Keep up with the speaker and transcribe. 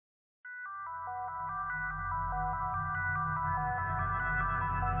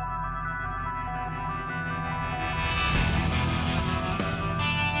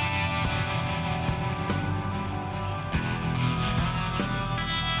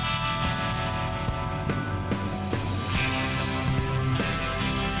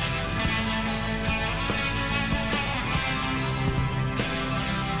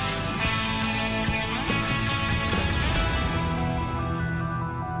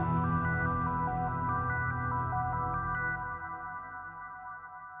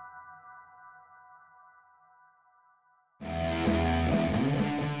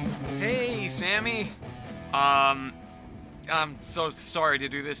Sammy. I'm so sorry to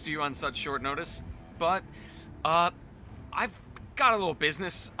do this to you on such short notice, but, I've got a little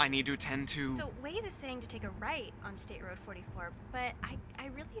business I need to attend to. So Waze is saying to take a right on State Road 44, but I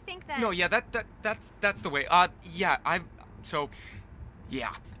really think that... No, yeah, that's the way. I'm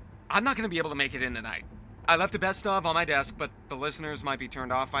not gonna be able to make it in tonight. I left a best of on my desk, but the listeners might be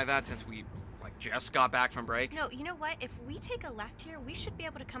turned off by that since we, just got back from break. No, you know what? If we take a left here, we should be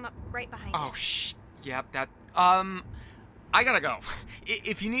able to come up right behind Oh, you. I gotta go.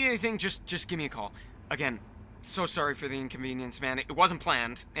 If you need anything, just give me a call. Again, so sorry for the inconvenience, man. It wasn't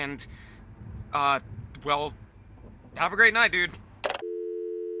planned, and, have a great night, dude.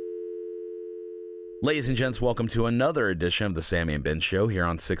 Ladies and gents, welcome to another edition of the Sammy and Ben Show here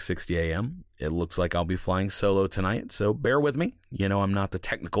on 660 AM. It looks like I'll be flying solo tonight, so bear with me. You know I'm not the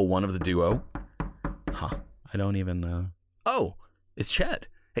technical one of the duo. I don't even, Oh, it's Chet.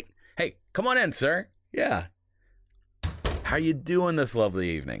 Hey, come on in, sir. Yeah. How you doing this lovely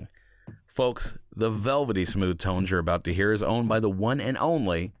evening? Folks, the velvety smooth tones you're about to hear is owned by the one and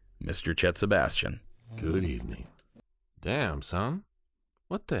only Mr. Chet Sebastian. Good evening. Damn, son.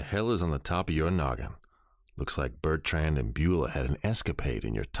 What the hell is on the top of your noggin? Looks like Bertrand and Beulah had an escapade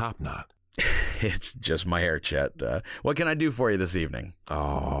in your top knot. It's just my hair, Chet. What can I do for you this evening?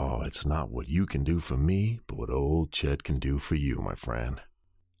 Oh, it's not what you can do for me, but what old Chet can do for you, my friend.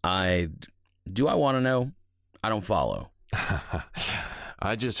 Do I want to know? I don't follow.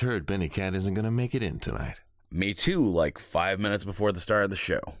 I just heard Benny Cat isn't going to make it in tonight. Me too, like 5 minutes before the start of the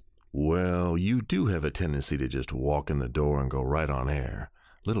show. Well, you do have a tendency to just walk in the door and go right on air.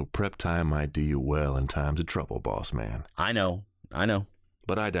 Little prep time might do you well in times of trouble, boss man. I know.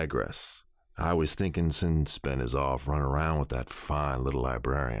 But I digress. I was thinking since Ben is off running around with that fine little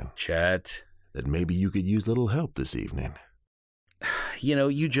librarian, Chet, that maybe you could use a little help this evening. You know,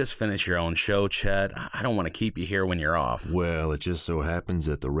 you just finished your own show, Chet. I don't want to keep you here when you're off. Well, it just so happens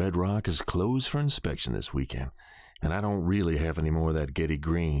that the Red Rock is closed for inspection this weekend, and I don't really have any more of that Getty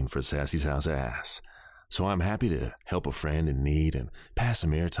Green for Sassy's House ass. So I'm happy to help a friend in need and pass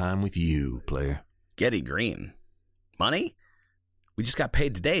some airtime with you, player. Getty Green? Money? We just got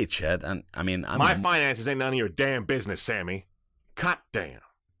paid today, Chet. My finances ain't none of your damn business, Sammy. God damn.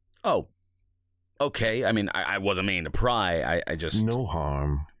 Oh, okay. I wasn't meaning to pry. I just... No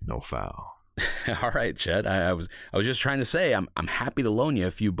harm, no foul. All right, Chet. I was just trying to say I'm happy to loan you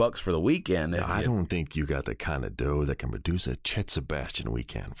a few bucks for the weekend. I don't think you got the kind of dough that can produce a Chet Sebastian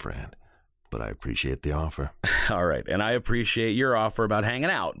weekend, friend. But I appreciate the offer. All right, and I appreciate your offer about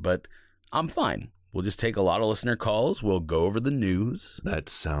hanging out, but I'm fine. We'll just take a lot of listener calls. We'll go over the news. That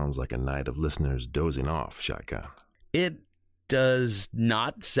sounds like a night of listeners dozing off, Shotgun. It does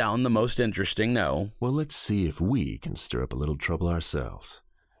not sound the most interesting, no. Well, let's see if we can stir up a little trouble ourselves.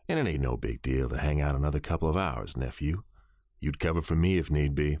 And it ain't no big deal to hang out another couple of hours, nephew. You'd cover for me if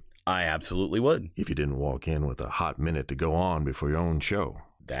need be. I absolutely would. If you didn't walk in with a hot minute to go on before your own show.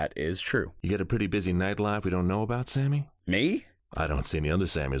 That is true. You got a pretty busy nightlife we don't know about, Sammy? Me? I don't see any other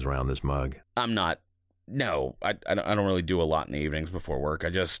Sammys around this mug. I'm not. No, I don't really do a lot in the evenings before work.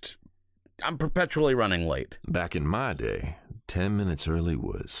 I'm perpetually running late. Back in my day, 10 minutes early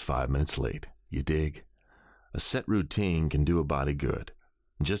was 5 minutes late. You dig? A set routine can do a body good.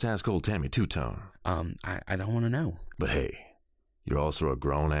 Just ask old Tammy Two-Tone. I don't want to know. But hey, you're also a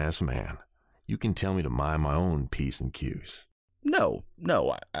grown-ass man. You can tell me to mind my own P's and Q's. No,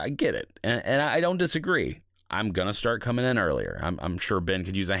 I get it. And I don't disagree. I'm going to start coming in earlier. I'm sure Ben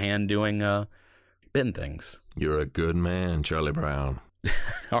could use a hand doing, Ben things. You're a good man, Charlie Brown.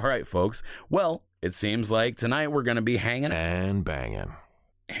 All right, folks. Well, it seems like tonight we're going to be hanging and banging.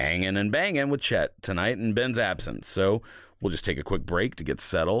 Hanging and banging with Chet tonight in Ben's absence. So we'll just take a quick break to get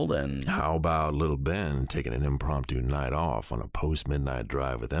settled and... How about little Ben taking an impromptu night off on a post-midnight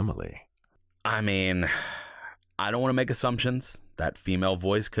drive with Emily? I don't want to make assumptions. That female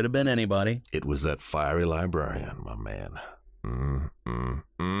voice could have been anybody. It was that fiery librarian, my man.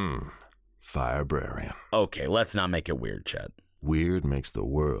 Firebrarian. Okay, let's not make it weird, Chet. Weird makes the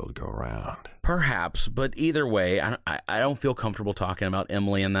world go round. Perhaps, but either way, I don't feel comfortable talking about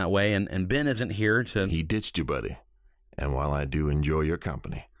Emily in that way, and Ben isn't here to... He ditched you, buddy. And while I do enjoy your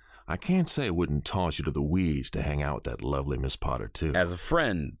company, I can't say I wouldn't toss you to the weeds to hang out with that lovely Miss Potter, too. As a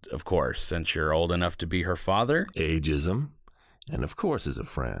friend, of course, since you're old enough to be her father. Ageism. And of course as a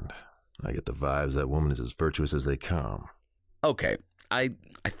friend. I get the vibes that woman is as virtuous as they come. Okay, I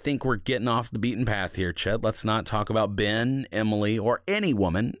think we're getting off the beaten path here, Chet. Let's not talk about Ben, Emily, or any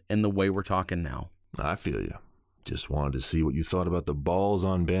woman in the way we're talking now. I feel you. Just wanted to see what you thought about the balls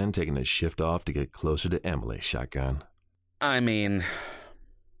on Ben taking a shift off to get closer to Emily, Shotgun.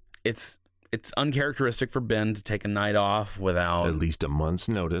 It's it's uncharacteristic for Ben to take a night off without... At least a month's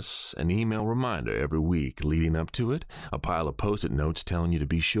notice, an email reminder every week leading up to it, a pile of Post-it notes telling you to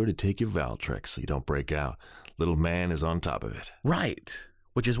be sure to take your Valtrex so you don't break out. Little man is on top of it. Right,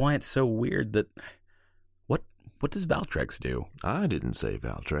 which is why it's so weird that... What does Valtrex do? I didn't say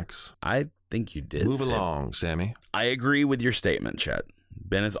Valtrex. I think you did. Move along, Sammy. I agree with your statement, Chet.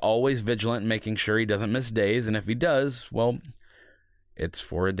 Ben is always vigilant in making sure he doesn't miss days, and if he does, well, it's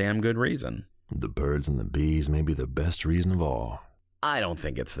for a damn good reason. The birds and the bees may be the best reason of all. I don't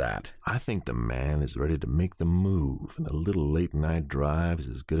think it's that. I think the man is ready to make the move, and a little late-night drive is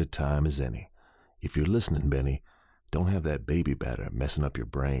as good a time as any. If you're listening, Benny, don't have that baby batter messing up your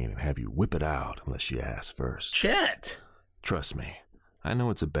brain and have you whip it out unless you ask first. Chet! Trust me, I know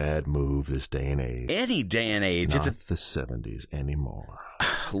it's a bad move this day and age. Any day and age. Not the 70s anymore.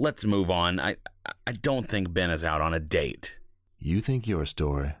 Let's move on. I don't think Ben is out on a date. You think your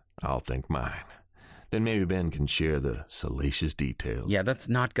story, I'll think mine. Then maybe Ben can share the salacious details. Yeah, that's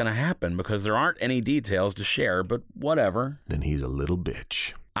not going to happen because there aren't any details to share, but whatever. Then he's a little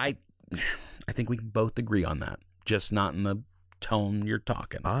bitch. I think we can both agree on that. Just not in the tone you're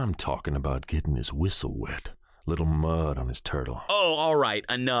talking. I'm talking about getting his whistle wet. Little mud on his turtle. Oh, all right.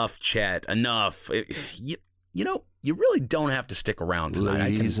 Enough, Chet. Enough. You know, you really don't have to stick around tonight.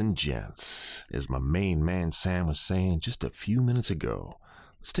 Ladies and gents, as my main man Sam was saying just a few minutes ago,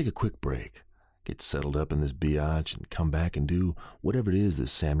 let's take a quick break. Get settled up in this biatch and come back and do whatever it is the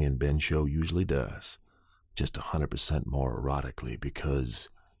Sammy and Ben show usually does. Just 100% more erotically because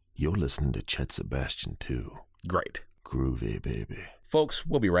you're listening to Chet Sebastian too. Great. Groovy, baby. Folks,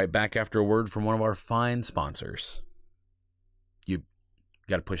 we'll be right back after a word from one of our fine sponsors. You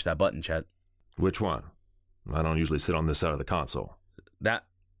got to push that button, Chet. Which one? I don't usually sit on this side of the console. That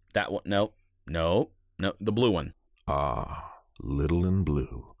one. No, the blue one. Ah, little and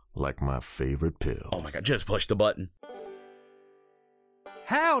blue, like my favorite pills. Oh my God, just push the button.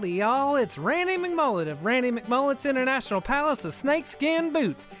 Howdy, y'all. It's Randy McMullet of Randy McMullet's International Palace of Snakeskin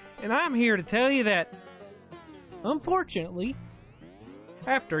Boots, and I'm here to tell you that, unfortunately,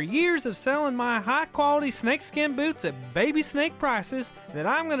 after years of selling my high-quality snakeskin boots at baby snake prices, that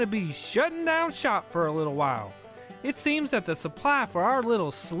I'm going to be shutting down shop for a little while. It seems that the supply for our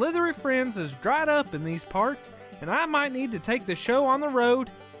little slithery friends has dried up in these parts, and I might need to take the show on the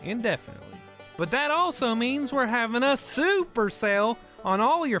road indefinitely. But that also means we're having a super sale on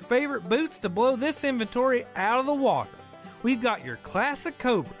all your favorite boots to blow this inventory out of the water. We've got your classic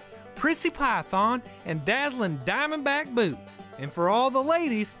Cobra, Prissy Python, and dazzling Diamondback boots. And for all the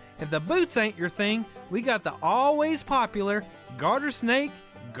ladies, if the boots ain't your thing, we got the always popular Garter Snake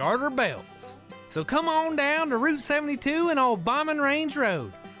Garter Belts. So come on down to Route 72 and Old Bombing Range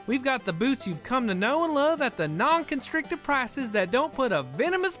Road. We've got the boots you've come to know and love at the non-constricted prices that don't put a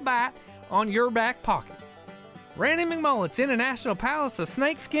venomous bite on your back pocket. Randy McMullet's International Palace of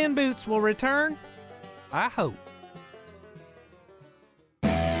Snakeskin Boots will return, I hope.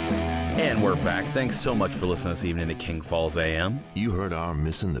 And we're back. Thanks so much for listening this evening to King Falls AM. You heard our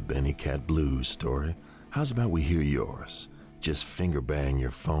Missing the Benny Cat Blues story. How's about we hear yours? Just finger bang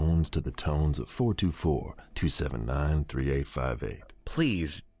your phones to the tones of 424-279-3858.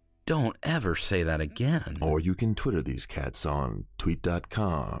 Please don't ever say that again. Or you can Twitter these cats on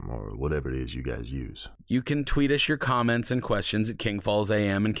tweet.com or whatever it is you guys use. You can tweet us your comments and questions at King Falls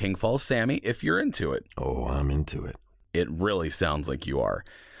AM and King Falls Sammy if you're into it. Oh, I'm into it. It really sounds like you are.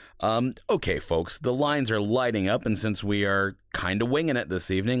 Okay, folks, the lines are lighting up, and since we are kind of winging it this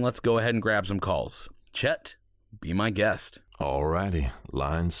evening, let's go ahead and grab some calls. Chet, be my guest. Alrighty,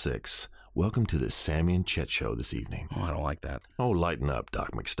 line 6. Welcome to the Sammy and Chet show this evening. Oh, I don't like that. Oh, lighten up,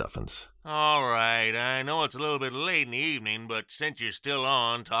 Doc McStuffins. All right, I know it's a little bit late in the evening, but since you're still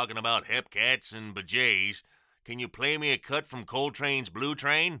on talking about hepcats and bajays, can you play me a cut from Coltrane's Blue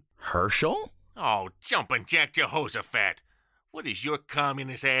Train? Herschel? Oh, jumpin' Jack Jehoshaphat! What is your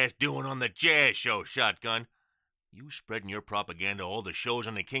communist ass doing on the jazz show, Shotgun? You spreading your propaganda all the shows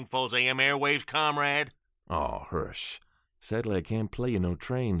on the King Falls AM airwaves, comrade? Oh, Hirsch. Sadly, I can't play you no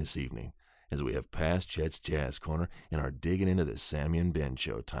train this evening, as we have passed Chet's Jazz Corner and are digging into the Sammy and Ben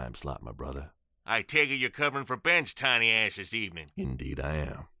show time slot, my brother. I take it you're covering for Ben's tiny ass this evening. Indeed I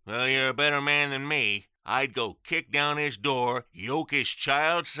am. Well, you're a better man than me. I'd go kick down his door, yoke his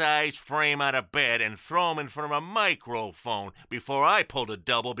child-sized frame out of bed, and throw him in front of a microphone before I pulled a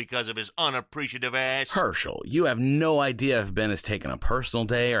double because of his unappreciative ass. Herschel, you have no idea if Ben has taken a personal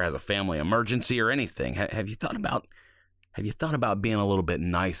day or has a family emergency or anything. Have you thought about have you thought about being a little bit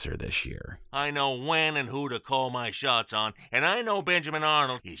nicer this year? I know when and who to call my shots on, and I know Benjamin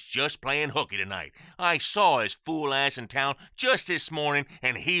Arnold is just playing hooky tonight. I saw his fool ass in town just this morning,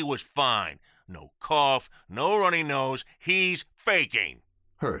 and he was fine. No cough, no runny nose. He's faking.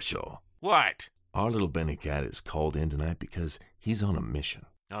 Herschel, What? our little Benny Cat is called in tonight because he's on a mission.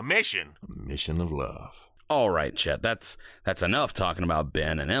 A mission? A mission of love. All right, Chet, that's enough talking about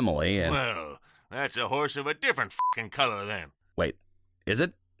Ben and Emily and... Well, that's a horse of a different f***ing color then. Wait, is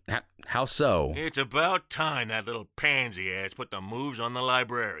it? How so? It's about time that little pansy ass put the moves on the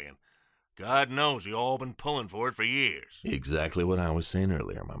librarian. God knows we all been pulling for it for years. Exactly what I was saying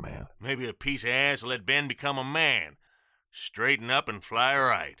earlier, my man. Maybe a piece of ass will let Ben become a man. Straighten up and fly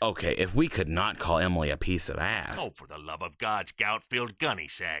right. Okay, if we could not call Emily a piece of ass... Oh, for the love of God's gout-filled gunny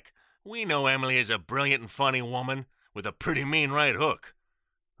sack. We know Emily is a brilliant and funny woman with a pretty mean right hook.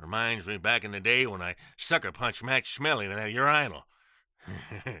 Reminds me back in the day when I sucker punched Max Schmeling in that urinal.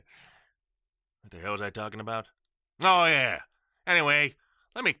 What the hell was I talking about? Oh, yeah. Anyway,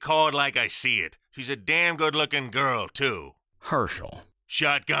 let me call it like I see it. She's a damn good-looking girl, too. Herschel,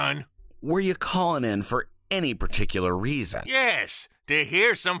 Shotgun? were you calling in for any particular reason? Yes, to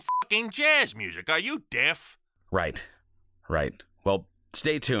hear some fucking jazz music. Are you deaf? Right. Well,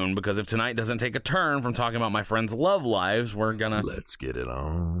 stay tuned, because if tonight doesn't take a turn from talking about my friends' love lives, we're gonna... Let's get it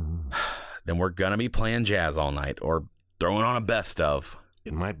on. Then we're gonna be playing jazz all night, or throwing on a best of.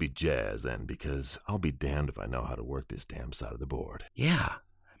 It might be jazz then, because I'll be damned if I know how to work this damn side of the board. Yeah,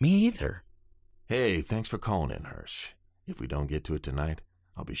 me either. Hey, thanks for calling in, Hirsch. If we don't get to it tonight,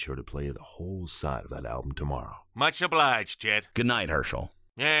 I'll be sure to play you the whole side of that album tomorrow. Much obliged, Chet. Good night, Herschel.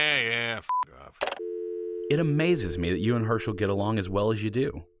 Yeah, f*** off. It amazes me that you and Herschel get along as well as you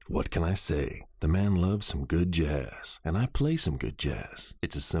do. What can I say? The man loves some good jazz, and I play some good jazz.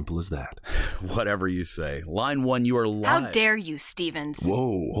 It's as simple as that. Whatever you say. Line 1, you are live. How dare you, Stevens?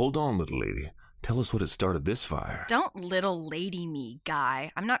 Whoa, hold on, little lady. Tell us what has started this fire. Don't little lady me,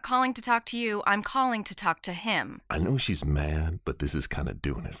 Guy. I'm not calling to talk to you. I'm calling to talk to him. I know she's mad, but this is kind of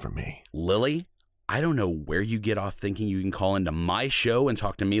doing it for me. Lily, I don't know where you get off thinking you can call into my show and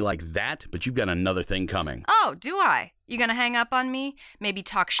talk to me like that, but you've got another thing coming. Oh, do I? You gonna hang up on me? Maybe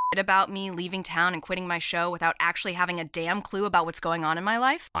talk shit about me leaving town and quitting my show without actually having a damn clue about what's going on in my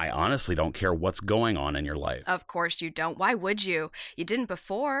life? I honestly don't care what's going on in your life. Of course you don't. Why would you? You didn't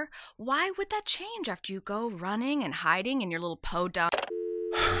before. Why would that change after you go running and hiding in your little podunk?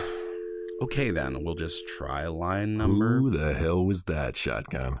 Okay, then, we'll just try line number... Who the hell was that,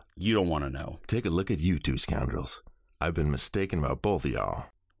 Shotgun? You don't want to know. Take a look at you two scoundrels. I've been mistaken about both of y'all.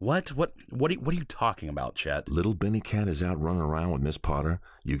 What are you talking about, Chet? Little Benny Cat is out running around with Miss Potter.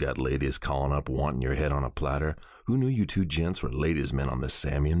 You got ladies calling up wanting your head on a platter. Who knew you two gents were ladies' men on the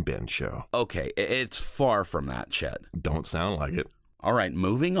Sammy and Ben show? Okay, it's far from that, Chet. Don't sound like it. All right,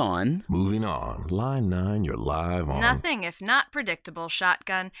 moving on. Moving on. Line 9, you're live on... Nothing if not predictable,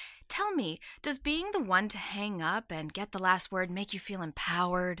 Shotgun. Tell me, does being the one to hang up and get the last word make you feel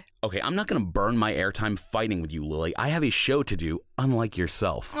empowered? Okay, I'm not going to burn my airtime fighting with you, Lily. I have a show to do, unlike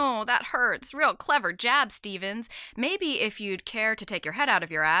yourself. Oh, that hurts. Real clever jab, Stevens. Maybe if you'd care to take your head out of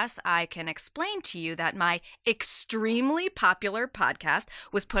your ass, I can explain to you that my extremely popular podcast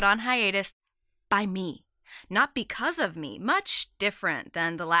was put on hiatus by me. Not because of me. Much different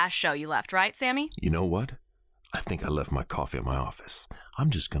than the last show you left, right, Sammy? You know what? I think I left my coffee at my office. I'm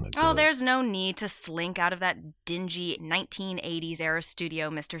just gonna go... Oh, there's no need to slink out of that dingy 1980s-era studio,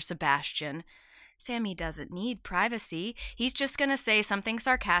 Mr. Sebastian. Sammy doesn't need privacy. He's just gonna say something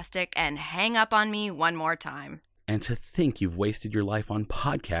sarcastic and hang up on me one more time. And to think you've wasted your life on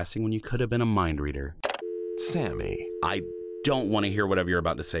podcasting when you could have been a mind reader. Sammy. I don't want to hear whatever you're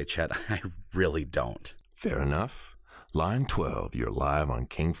about to say, Chet. I really don't. Fair enough. Line 12, you're live on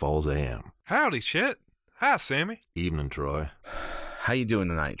King Falls AM. Howdy, Chet. Hi, Sammy. Evening, Troy. How you doing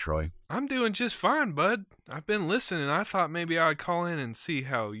tonight, Troy? I'm doing just fine, bud. I've been listening. I thought maybe I'd call in and see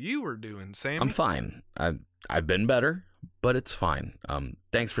how you were doing, Sammy. I'm fine. I've been better, but it's fine.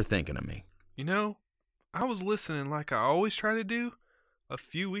 Thanks for thinking of me. You know, I was listening like I always try to do a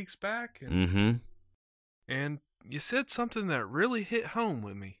few weeks back, and you said something that really hit home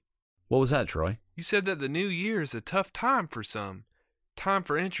with me. What was that, Troy? You said that the new year is a tough time for some. Time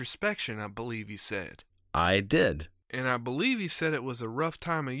for introspection, I believe you said. I did. And I believe you said it was a rough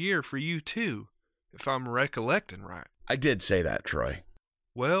time of year for you too, if I'm recollecting right. I did say that, Troy.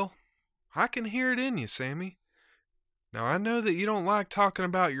 Well, I can hear it in you, Sammy. Now, I know that you don't like talking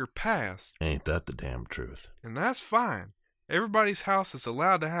about your past. Ain't that the damn truth? And that's fine. Everybody's house is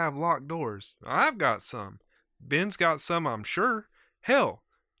allowed to have locked doors. I've got some. Ben's got some, I'm sure. Hell,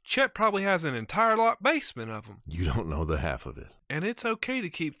 Chet probably has an entire lot basement of them. You don't know the half of it. And it's okay to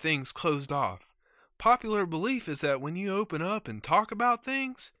keep things closed off. Popular belief is that when you open up and talk about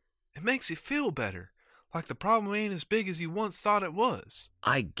things, it makes you feel better, like the problem ain't as big as you once thought it was.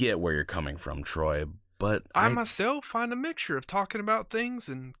 I get where you're coming from, Troy, but I myself find a mixture of talking about things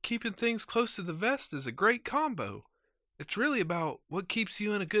and keeping things close to the vest is a great combo. It's really about what keeps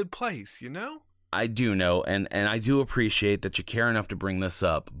you in a good place, you know? I do know, and I do appreciate that you care enough to bring this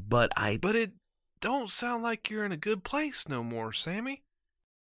up, but But it don't sound like you're in a good place no more, Sammy.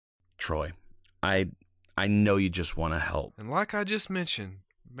 Troy, I know you just want to help. And like I just mentioned,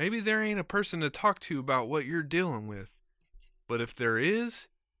 maybe there ain't a person to talk to about what you're dealing with. But if there is,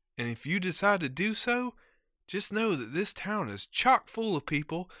 and if you decide to do so, just know that this town is chock full of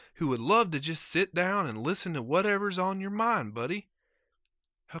people who would love to just sit down and listen to whatever's on your mind, buddy.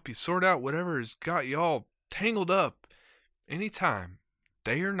 Help you sort out whatever has got you all tangled up anytime,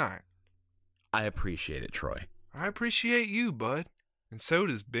 day or night. I appreciate it, Troy. I appreciate you, bud. And so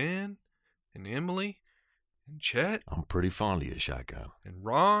does Ben, and Emily, and Chet, I'm pretty fond of you, Shotgun. and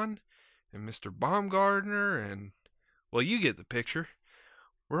Ron, and Mr. Baumgartner, and, well, you get the picture.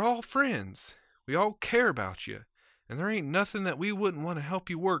 We're all friends. We all care about you. And there ain't nothing that we wouldn't want to help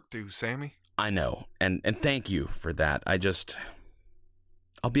you work through, Sammy. I know, and thank you for that.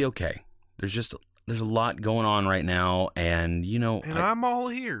 I'll be okay. There's a lot going on right now, and And I'm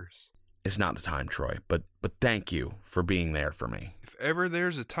all ears. It's not the time, Troy, but thank you for being there for me. If ever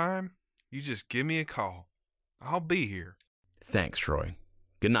there's a time, you just give me a call. I'll be here. Thanks, Troy.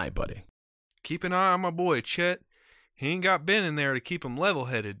 Good night, buddy. Keep an eye on my boy, Chet. He ain't got Ben in there to keep him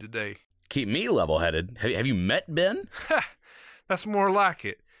level-headed today. Keep me level-headed. Have you met Ben? Ha! That's more like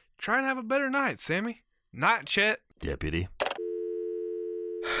it. Try and have a better night, Sammy. Night, Chet. Deputy.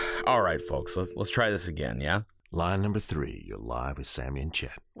 All right, folks, let's try this again, yeah? Line number 3, you're live with Sammy and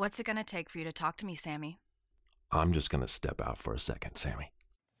Chet. What's it going to take for you to talk to me, Sammy? I'm just going to step out for a second, Sammy.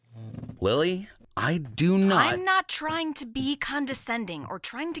 Lily, I do not... I'm not trying to be condescending or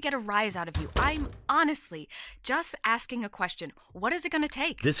trying to get a rise out of you. I'm honestly just asking a question. What is it going to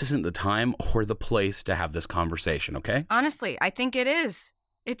take? This isn't the time or the place to have this conversation, okay? Honestly, I think it is.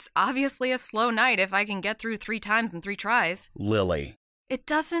 It's obviously a slow night if I can get through 3 times in 3 tries. Lily. It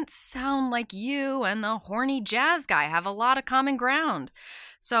doesn't sound like you and the horny jazz guy have a lot of common ground.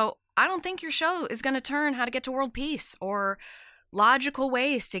 So I don't think your show is going to turn how to get to world peace or logical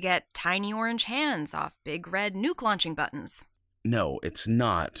ways to get tiny orange hands off big red nuke launching buttons. No, it's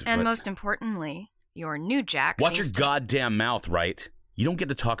not. And but... most importantly, your new Jack Watch your seems to... goddamn mouth, right? You don't get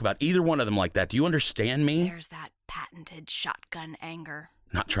to talk about either one of them like that. Do you understand me? There's that patented shotgun anger.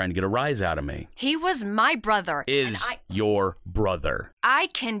 Not trying to get a rise out of me. He was my brother. Is your brother. I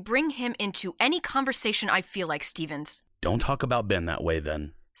can bring him into any conversation I feel like, Stevens. Don't talk about Ben that way,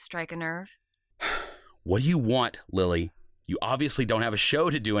 then. Strike a nerve? What do you want, Lily? You obviously don't have a show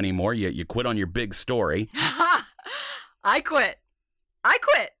to do anymore. You quit on your big story. Ha! I quit.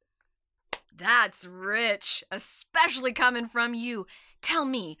 That's rich, especially coming from you. Tell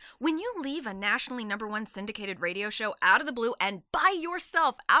me, when you leave a nationally #1 syndicated radio show out of the blue and by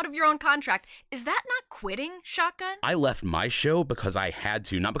yourself out of your own contract, is that not quitting, Shotgun? I left my show because I had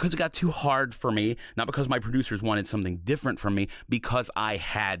to, not because it got too hard for me, not because my producers wanted something different from me, because I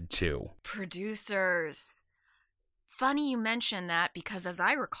had to. Producers. Funny you mention that because, as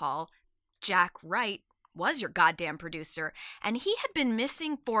I recall, Jack Wright was your goddamn producer, and he had been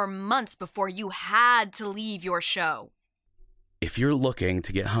missing for months before you had to leave your show. If you're looking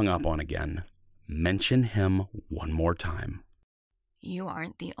to get hung up on again, mention him one more time. You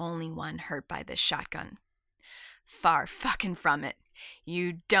aren't the only one hurt by this, Shotgun. Far fucking from it.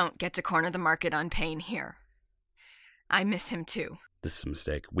 You don't get to corner the market on pain here. I miss him too. This is a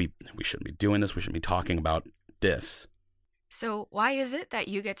mistake. We shouldn't be doing this. We shouldn't be talking about this. So why is it that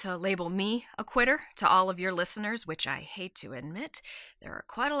you get to label me a quitter to all of your listeners, which I hate to admit? There are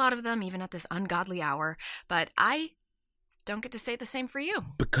quite a lot of them, even at this ungodly hour, but I don't get to say the same for you.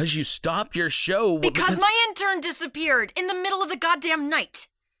 Because you stopped your show. Because my intern disappeared in the middle of the goddamn night.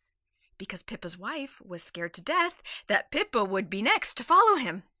 Because Pippa's wife was scared to death that Pippa would be next to follow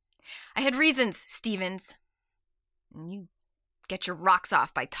him. I had reasons, Stevens. And you get your rocks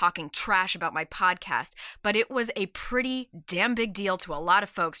off by talking trash about my podcast, but it was a pretty damn big deal to a lot of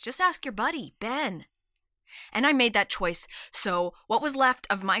folks. Just ask your buddy, Ben. And I made that choice, so what was left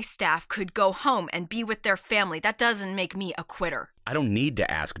of my staff could go home and be with their family. That doesn't make me a quitter. I don't need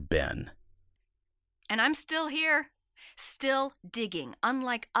to ask Ben. And I'm still here, still digging,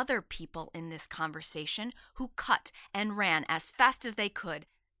 unlike other people in this conversation who cut and ran as fast as they could.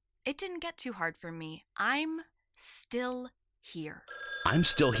 It didn't get too hard for me. I'm still here. I'm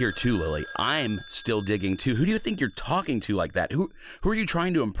still here too, Lily. I'm still digging too. Who do you think you're talking to like that? Who are you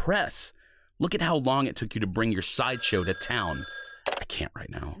trying to impress? Look at how long it took you to bring your sideshow to town. I can't right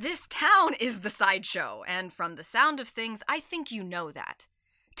now. This town is the sideshow, and from the sound of things, I think you know that.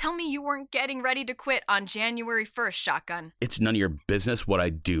 Tell me you weren't getting ready to quit on January 1st, Shotgun. It's none of your business what I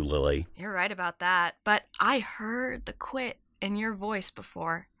do, Lily. You're right about that, but I heard the quit in your voice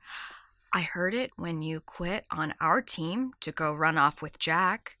before. I heard it when you quit on our team to go run off with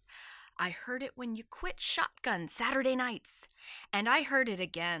Jack. I heard it when you quit Shotgun Saturday nights. And I heard it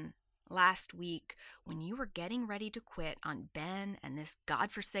again last week when you were getting ready to quit on Ben and this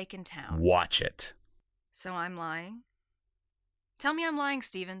godforsaken town. Watch it. So I'm lying? Tell me I'm lying,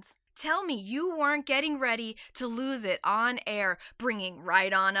 Stevens. Tell me you weren't getting ready to lose it on air, bringing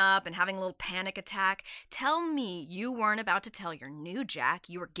right on up and having a little panic attack. Tell me you weren't about to tell your new Jack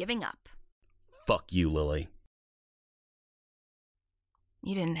you were giving up. Fuck you, Lily.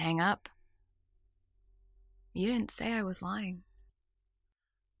 You didn't hang up. You didn't say I was lying.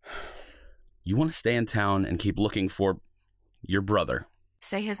 You want to stay in town and keep looking for your brother.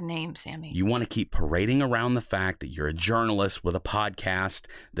 Say his name, Sammy. You want to keep parading around the fact that you're a journalist with a podcast,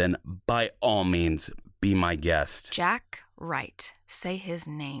 then by all means, be my guest. Jack Wright. Say his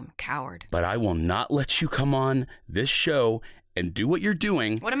name, coward. But I will not let you come on this show and do what you're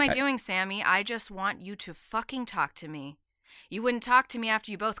doing. What am I doing, Sammy? I just want you to fucking talk to me. You wouldn't talk to me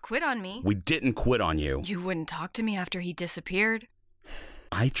after you both quit on me. We didn't quit on you. You wouldn't talk to me after he disappeared.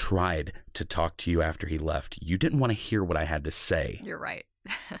 I tried to talk to you after he left. You didn't want to hear what I had to say. You're right.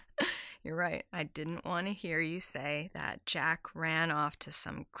 You're right. I didn't want to hear you say that Jack ran off to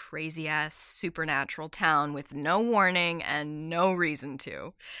some crazy-ass supernatural town with no warning and no reason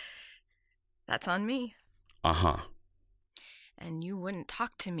to. That's on me. Uh-huh. And you wouldn't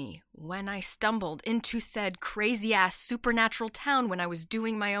talk to me when I stumbled into said crazy-ass supernatural town when I was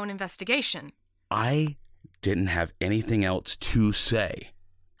doing my own investigation. I didn't have anything else to say.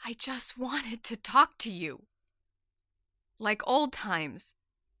 I just wanted to talk to you. Like old times.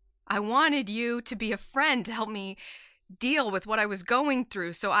 I wanted you to be a friend to help me deal with what I was going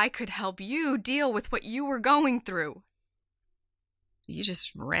through so I could help you deal with what you were going through. You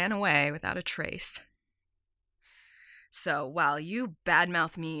just ran away without a trace. So while you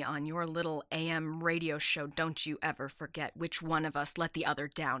badmouth me on your little AM radio show, don't you ever forget which one of us let the other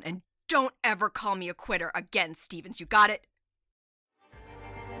down. And don't ever call me a quitter again, Stevens. You got it?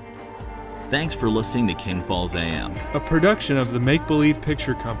 Thanks for listening to King Falls AM, a production of the Make Believe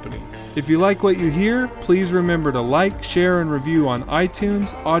Picture Company. If you like what you hear, please remember to like, share, and review on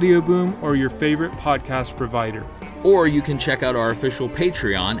iTunes, Audio Boom, or your favorite podcast provider. Or you can check out our official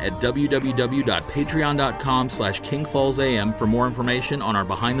Patreon at www.patreon.com/KingFallsAM for more information on our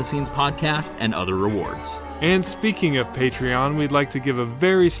behind-the-scenes podcast and other rewards. And speaking of Patreon, we'd like to give a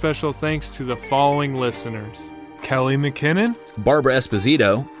very special thanks to the following listeners: Kelly McKinnon, Barbara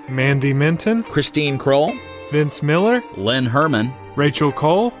Esposito, Mandy Minton, Christine Kroll, Vince Miller, Len Herman, Rachel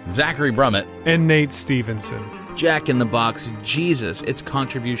Cole, Zachary Brummett, and Nate Stevenson. Jack in the Box, Jesus, it's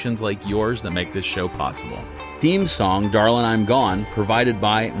contributions like yours that make this show possible. Theme song, Darlin' I'm Gone, provided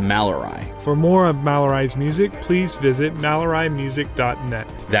by Mallory. For more of Mallory's music, please visit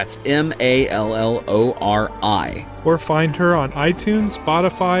MalloryMusic.net. That's MALLORI. Or find her on iTunes,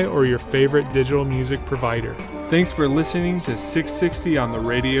 Spotify, or your favorite digital music provider. Thanks for listening to 660 on the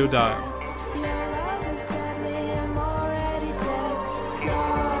radio dial.